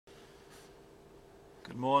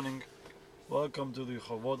Good morning. Welcome to the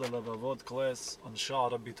Chavod HaLevavot class on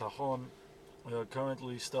Sha'ar HaBitachon. We are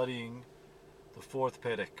currently studying the fourth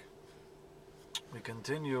Perek. We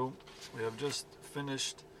continue. We have just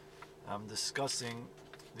finished discussing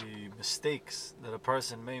the mistakes that a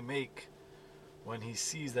person may make when he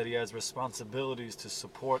sees that he has responsibilities to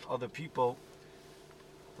support other people.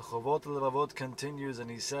 The Chavod HaLevavot continues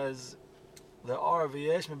and he says, there are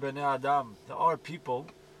people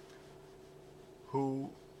who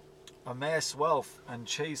amass wealth and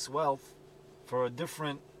chase wealth for a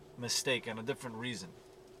different mistake and a different reason.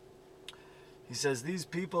 He says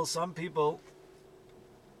some people,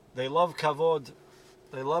 they love kavod,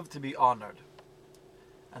 they love to be honored.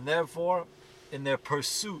 And therefore, in their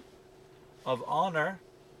pursuit of honor,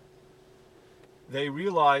 they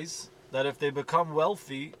realize that if they become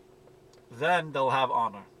wealthy, then they'll have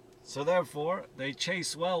honor. So therefore, they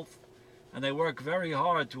chase wealth and they work very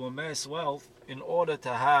hard to amass wealth in order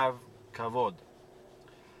to have kavod.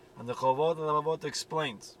 And the Chavod HaLevavot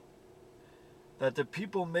explains that the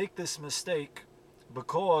people make this mistake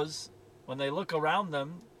because when they look around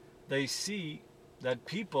them, they see that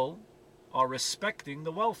people are respecting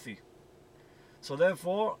the wealthy. So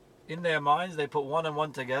therefore, in their minds, they put one and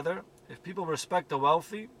one together. If people respect the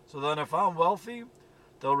wealthy, so then if I'm wealthy,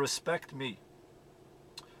 they'll respect me.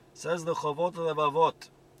 Says the Chavod HaLevavot,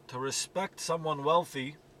 to respect someone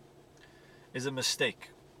wealthy is a mistake.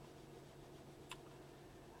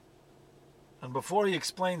 And before he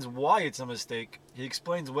explains why it's a mistake, he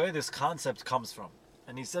explains where this concept comes from.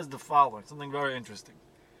 And he says the following, something very interesting.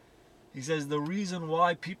 He says the reason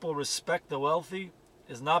why people respect the wealthy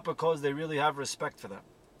is not because they really have respect for them.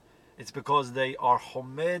 It's because they are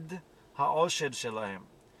homed ha'oshed shelahem.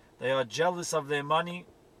 They are jealous of their money,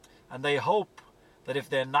 and they hope that if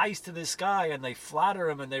they're nice to this guy and they flatter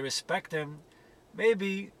him and they respect him,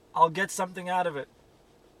 maybe I'll get something out of it.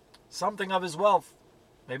 Something of his wealth.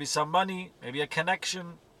 Maybe some money, maybe a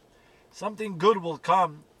connection. Something good will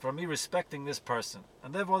come from me respecting this person.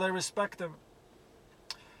 And therefore they respect him.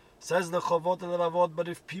 Says the Chavod HaLevavot, but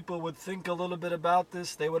if people would think a little bit about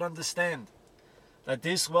this, they would understand that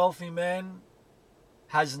this wealthy man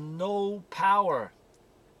has no power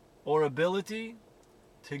or ability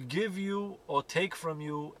to give you or take from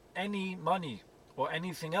you any money or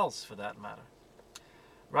anything else for that matter.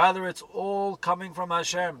 Rather, it's all coming from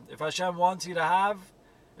Hashem. If Hashem wants you to have,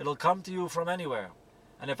 it'll come to you from anywhere.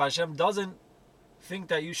 And if Hashem doesn't think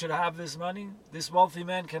that you should have this money, this wealthy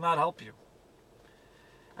man cannot help you.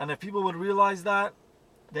 And if people would realize that,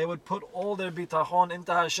 they would put all their bitachon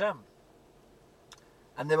into Hashem.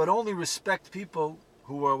 And they would only respect people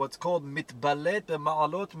who were what's called mitbalet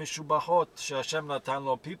b'ma'alot mishubachot she'Hashem natan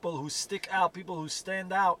lo, people who stick out, people who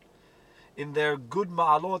stand out in their good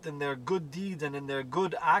ma'alot, in their good deeds, and in their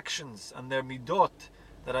good actions, and their midot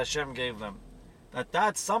that Hashem gave them.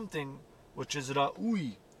 That's something which is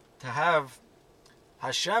ra'ui, to have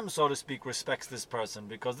Hashem, so to speak, respects this person,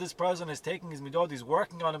 because this person is taking his midot, he's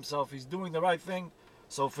working on himself, he's doing the right thing,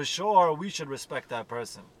 so for sure we should respect that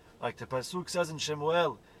person. Like the Pasuk says in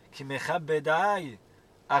Shemuel, Ki mechabedai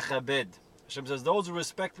achabed. Hashem says, those who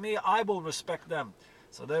respect me, I will respect them.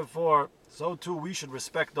 So therefore, so too we should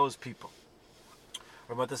respect those people.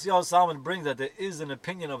 Rav Matisyahu Salman brings that there is an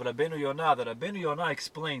opinion of Rabbeinu Yonah, that Rabbeinu Yonah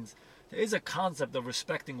explains there is a concept of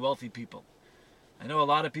respecting wealthy people. I know a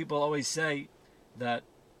lot of people always say that,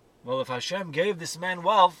 well, if Hashem gave this man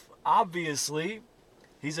wealth, obviously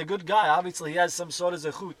he's a good guy, obviously he has some sort of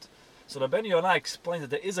zechut. So Rabbeinu Yonah explains that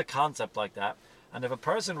there is a concept like that, and if a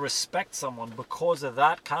person respects someone because of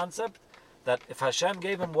that concept, that if Hashem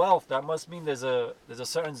gave him wealth, that must mean there's a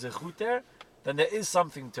certain zechut there, then there is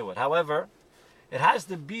something to it. However, it has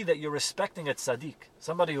to be that you're respecting a tzaddik,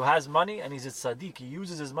 somebody who has money and he's a tzaddik, he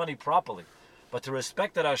uses his money properly. But to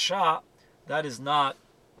respect a rasha, that is not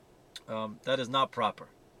proper.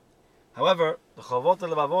 However, the Chavod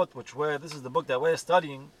HaLevavot, this is the book that we're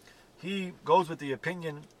studying, he goes with the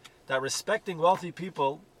opinion that respecting wealthy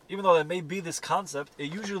people, even though there may be this concept,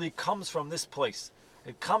 it usually comes from this place.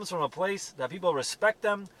 It comes from a place that people respect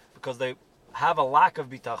them because they have a lack of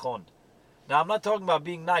bitachon. Now, I'm not talking about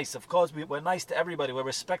being nice. Of course, we're nice to everybody. We're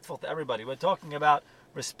respectful to everybody. We're talking about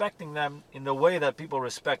respecting them in the way that people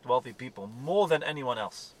respect wealthy people, more than anyone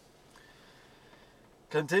else.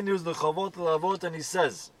 Continues the Chavod HaLevavot and he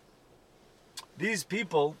says, these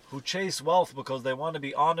people who chase wealth because they want to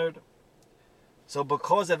be honored, so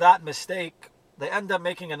because of that mistake, they end up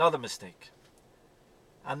making another mistake.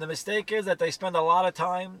 And the mistake is that they spend a lot of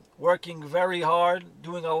time working very hard,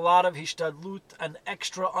 doing a lot of hishtadlut and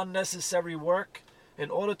extra unnecessary work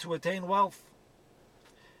in order to attain wealth.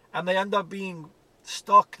 And they end up being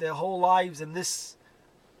stuck their whole lives in this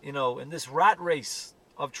in this rat race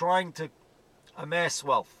of trying to amass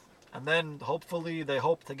wealth. And then hopefully they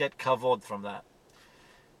hope to get kavod from that.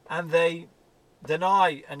 And they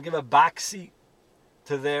deny and give a backseat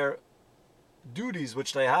to their duties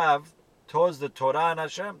which they have towards the Torah and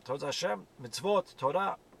Hashem, towards Hashem, mitzvot,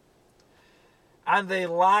 Torah. And they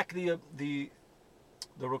lack the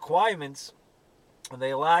requirements, and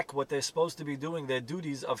they lack what they're supposed to be doing, their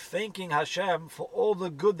duties of thanking Hashem for all the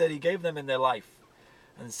good that He gave them in their life.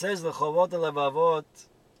 And says the Chovot HaLevavot,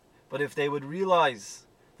 but if they would realize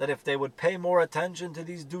that if they would pay more attention to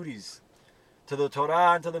these duties, to the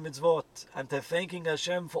Torah and to the mitzvot, and to thanking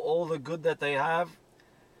Hashem for all the good that they have,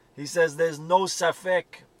 he says there's no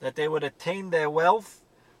safek that they would attain their wealth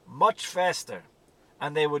much faster,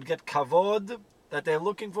 and they would get kavod that they're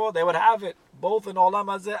looking for. They would have it both in Olam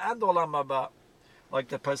Hazeh and Olam Haba. Like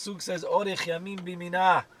the pasuk says, Orech Yamin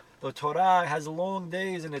Biminah, the Torah has long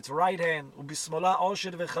days in its right hand. Ubismola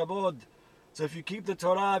Osher v'Chavod. So if you keep the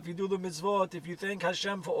Torah, if you do the mitzvot, if you thank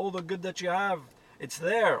Hashem for all the good that you have, it's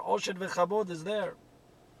there. Osher v'Chavod is there.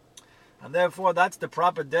 And therefore, that's the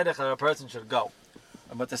proper derech that a person should go.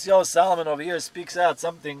 And Matisyahu Salomon over here speaks out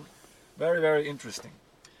something very, very interesting.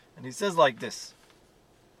 And he says like this.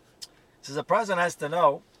 He says a person has to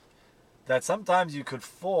know that sometimes you could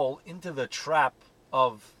fall into the trap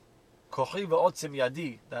of kochi ve'otzim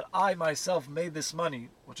yadi, that I myself made this money,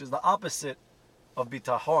 which is the opposite of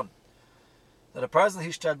bitachon. That a person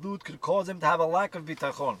hishtadlut could cause him to have a lack of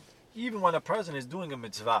bitachon, even when a person is doing a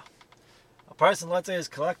mitzvah. A person, let's say, is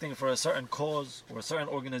collecting for a certain cause or a certain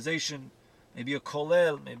organization, maybe a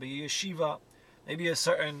kollel, maybe a yeshiva, maybe a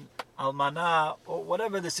certain almanah, or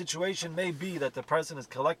whatever the situation may be that the person is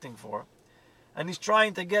collecting for. And he's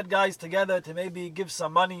trying to get guys together to maybe give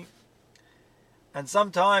some money. And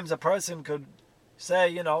sometimes a person could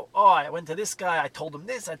say, oh, I went to this guy, I told him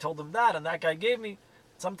this, I told him that, and that guy gave me.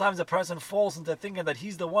 Sometimes a person falls into thinking that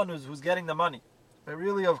he's the one who's getting the money. But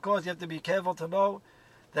really, of course, you have to be careful to know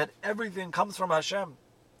that everything comes from Hashem.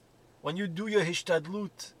 When you do your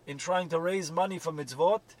hishtadlut in trying to raise money for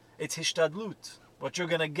mitzvot, it's hishtadlut. What you're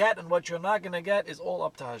going to get and what you're not going to get is all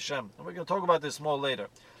up to Hashem. And we're going to talk about this more later.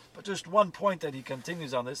 But just one point that he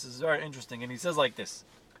continues on this is very interesting. And he says like this.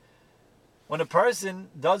 When a person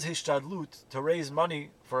does hishtadlut to raise money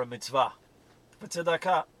for a mitzvah, for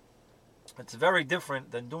tzedakah, it's very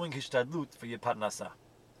different than doing hishtadlut for your parnasah.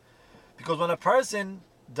 Because when a person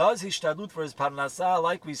does hishtadlut for his parnasah,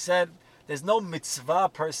 like we said, there's no mitzvah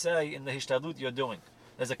per se in the hishtadlut you're doing.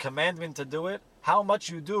 There's a commandment to do it. How much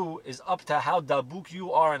you do is up to how dabuk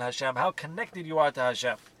you are in Hashem, how connected you are to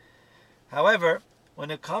Hashem. However,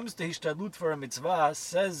 when it comes to hishtadlut for a mitzvah,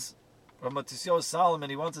 says Matisyahu Salomon,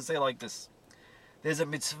 he wants to say like this. There's a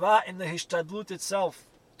mitzvah in the hishtadlut itself.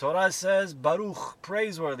 Torah says, Baruch,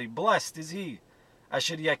 praiseworthy, blessed is he,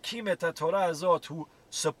 Asher yakim et ha-Torah azot, who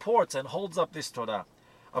supports and holds up this Torah.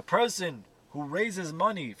 A person who raises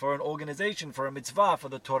money for an organization, for a mitzvah, for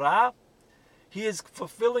the Torah, he is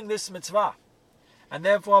fulfilling this mitzvah. And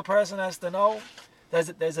therefore a person has to know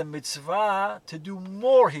there's a mitzvah to do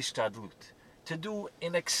more hishtadlut, to do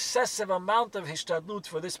an excessive amount of hishtadlut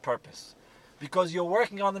for this purpose. Because you're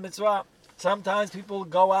working on the mitzvah. Sometimes people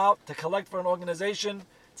go out to collect for an organization,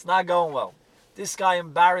 it's not going well. This guy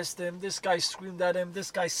embarrassed him, this guy screamed at him, this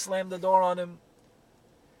guy slammed the door on him.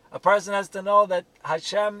 A person has to know that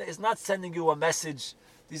Hashem is not sending you a message,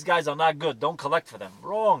 these guys are not good, don't collect for them.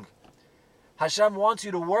 Wrong. Hashem wants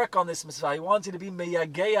you to work on this mitzvah. He wants you to be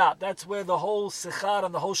meyageya. That's where the whole sichar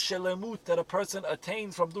and the whole shelemut that a person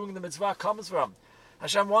attains from doing the mitzvah comes from.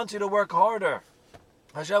 Hashem wants you to work harder.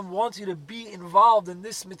 Hashem wants you to be involved in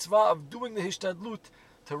this mitzvah of doing the hishtadlut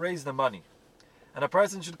to raise the money. And a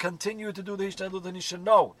person should continue to do the hishtadlut, and he should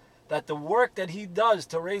know that the work that he does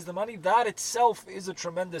to raise the money, that itself is a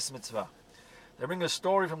tremendous mitzvah. They bring a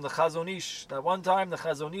story from the Chazon Ish, that one time the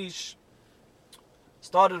Chazon Ish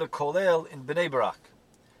started a kollel in Bnei Brak.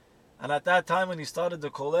 And at that time when he started the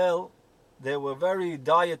kollel, there were very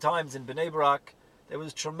dire times in Bnei Brak. There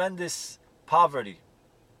was tremendous poverty.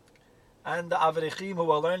 And the Avrechim who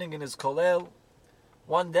were learning in his kollel,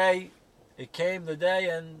 one day, it came the day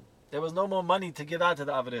and there was no more money to give out to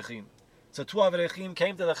the Avrechim. So two Avrechim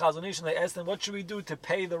came to the Chazon Ish and they asked him, what should we do to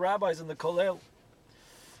pay the rabbis in the kollel?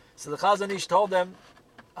 So the Chazon Ish told them,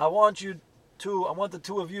 I want the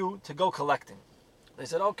two of you to go collecting. They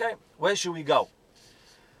said, okay, where should we go?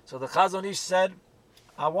 So the Chazon Ish said,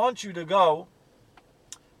 I want you to go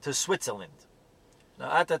to Switzerland.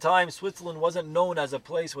 Now at the time, Switzerland wasn't known as a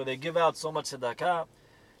place where they give out so much tzedakah.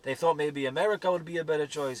 They thought maybe America would be a better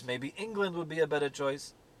choice, maybe England would be a better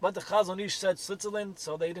choice. But the Chazon Ish said Switzerland,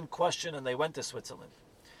 so they didn't question and they went to Switzerland.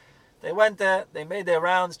 They went there, they made their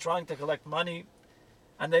rounds trying to collect money,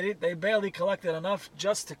 and they barely collected enough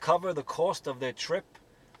just to cover the cost of their trip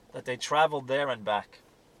that they traveled there and back.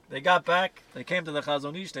 They got back, they came to the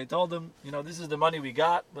Chazon Ish, they told him, this is the money we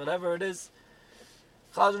got, whatever it is.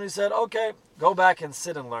 Chazon Ish said, okay, go back and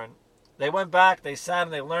sit and learn. They went back, they sat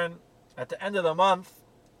and they learned. At the end of the month,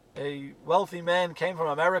 a wealthy man came from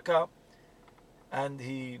America, and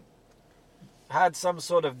he had some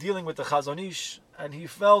sort of dealing with the Chazon Ish, and he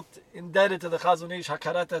felt indebted to the Chazon Ish,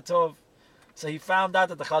 Hakarat Tov. So he found out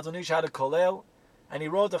that the Chazon Ish had a kollel, and he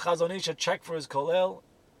wrote the Chazon Ish a check for his kollel.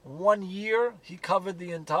 1 year, he covered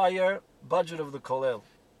the entire budget of the kollel.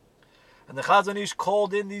 And the Chazon Ish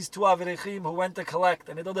called in these two Avrechim who went to collect,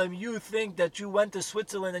 and he told them, you think that you went to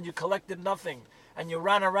Switzerland and you collected nothing, and you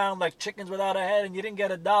ran around like chickens without a head and you didn't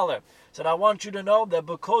get $1. Said, I want you to know that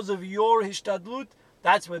because of your hishtadlut,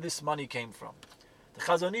 that's where this money came from. The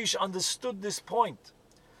Chazon Ish understood this point.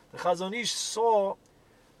 The Chazon Ish saw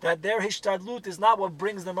that their hishtadlut is not what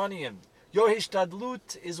brings the money in. Your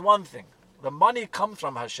hishtadlut is one thing. The money comes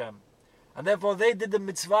from Hashem. And therefore they did the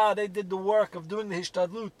mitzvah, they did the work of doing the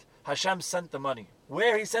hishtadlut. Hashem sent the money.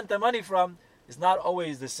 Where He sent the money from is not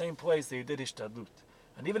always the same place that you did hishtadlut.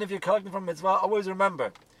 And even if you're collecting from mitzvah, always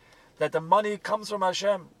remember that the money comes from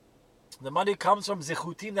Hashem. The money comes from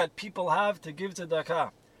zichutim that people have to give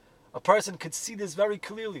tzedakah. A person could see this very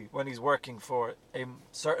clearly when he's working for a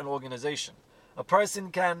certain organization. A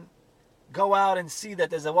person can go out and see that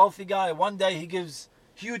there's a wealthy guy. One day he gives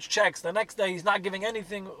huge checks. The next day he's not giving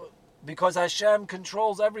anything because Hashem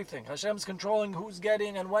controls everything. Hashem's controlling who's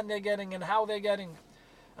getting and when they're getting and how they're getting.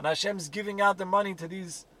 And Hashem's giving out the money to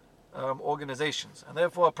these organizations. And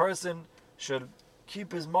therefore a person should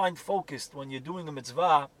keep his mind focused when you're doing a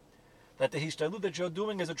mitzvah, that the hishtadlut that you're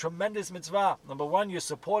doing is a tremendous mitzvah. Number one, you're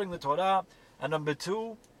supporting the Torah. And number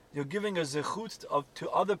two, you're giving a zechut to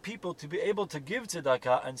other people to be able to give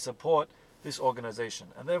tzedakah and support this organization.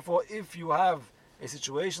 And therefore, if you have a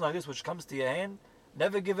situation like this which comes to your hand,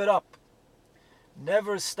 never give it up.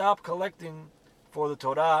 Never stop collecting for the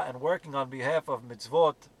Torah and working on behalf of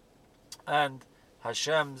mitzvot and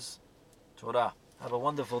Hashem's Torah. Have a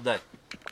wonderful day.